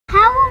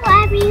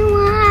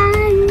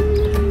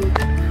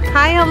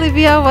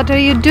Olivia, what are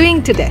you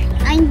doing today?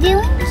 I'm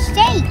doing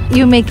shape.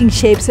 You making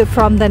shapes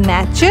from the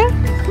nature?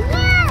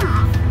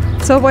 Yeah.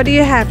 So what do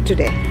you have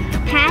today?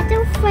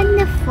 Petal from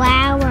the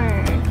flower.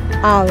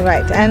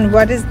 Alright, and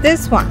what is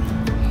this one?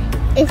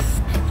 It's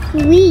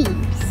leaves.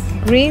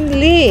 Green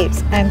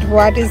leaves. And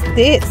what is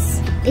this?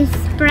 It's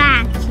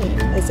branches.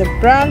 It's a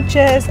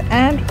branches.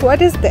 And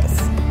what is this?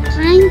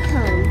 Pine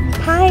cone.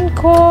 Pine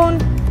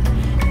cone.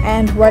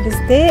 And what is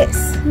this?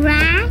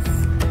 Grass.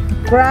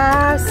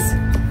 Grass.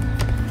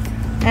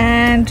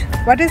 And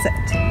what is it?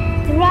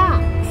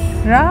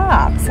 Rocks.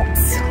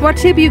 Rocks. What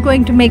shape are you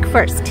going to make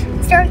first?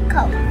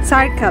 Circle.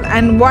 Circle.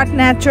 And what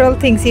natural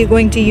things are you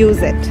going to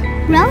use it?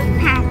 Rose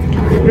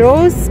petal.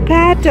 Rose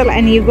petal.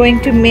 And you're going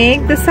to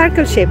make the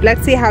circle shape.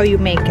 Let's see how you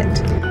make it.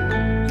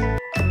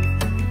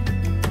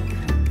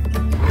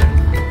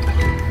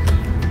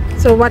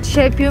 So what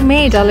shape you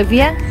made,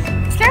 Olivia?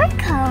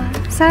 Circle.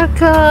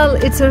 Circle.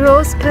 It's a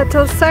rose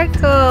petal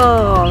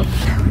circle.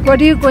 What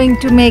are you going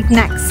to make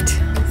next?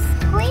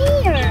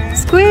 Square.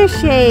 Square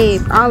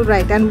shape.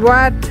 Alright. And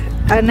what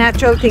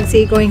natural things are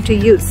you going to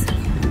use?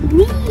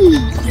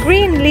 Leaves.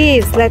 Green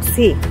leaves. Let's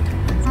see.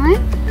 1,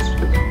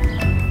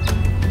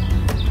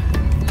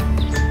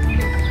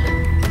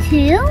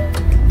 2,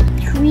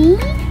 3,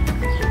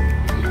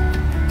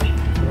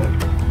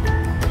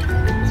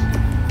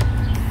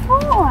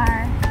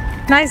 4.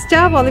 Nice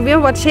job, Olivia.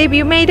 What shape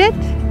you made it?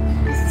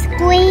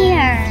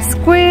 Square.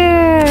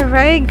 Square.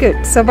 Very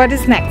good. So what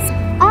is next?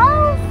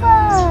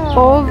 Oval.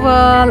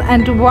 Oval.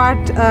 And what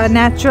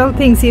natural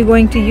things are you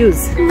going to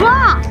use?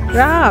 Rock.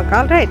 Rock.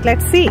 Alright,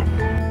 let's see.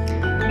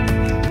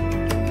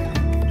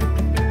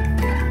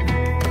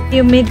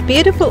 You made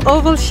beautiful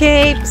oval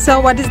shape. So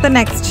what is the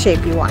next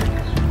shape you want?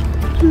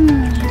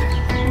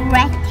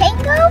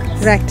 Rectangle.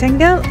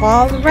 Rectangle.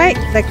 Alright,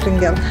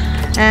 rectangle.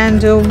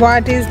 And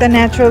what is the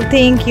natural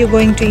thing you're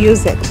going to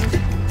use it?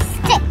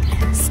 Stick.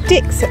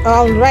 Sticks.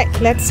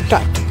 Alright, let's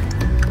start.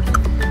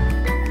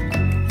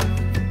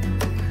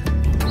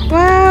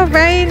 Wow,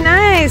 very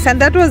nice.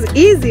 And that was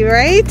easy,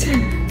 right?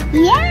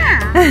 Yeah.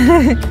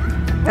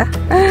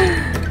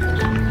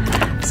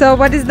 So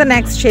what is the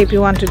next shape you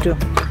want to do?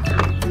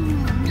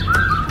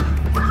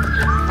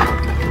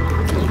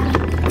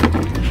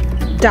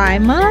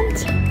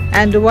 Diamond.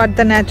 And what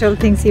the natural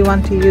things you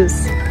want to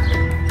use?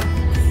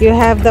 You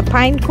have the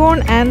pine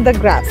cone and the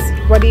grass.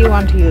 What do you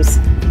want to use?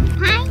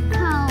 Pine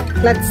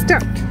cone. Let's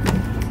start.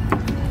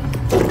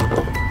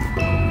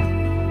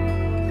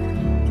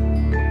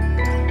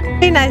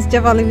 Very nice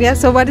job, Olivia.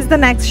 So what is the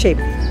next shape?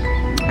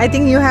 I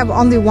think you have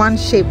only one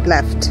shape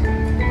left.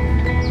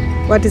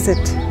 What is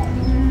it?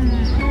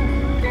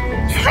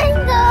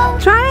 Triangle.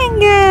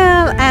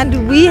 Triangle.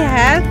 And we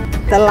have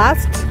the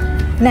last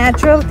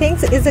natural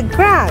things is a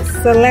grass.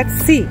 So let's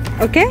see.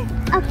 Okay?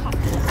 Okay.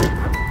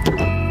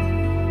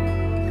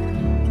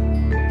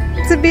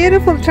 It's a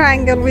beautiful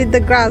triangle with the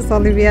grass,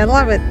 Olivia. I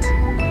love it.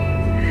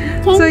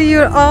 So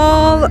your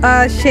all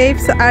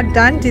shapes are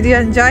done. Did you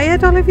enjoy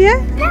it, Olivia?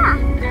 Yeah.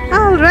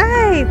 All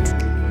right.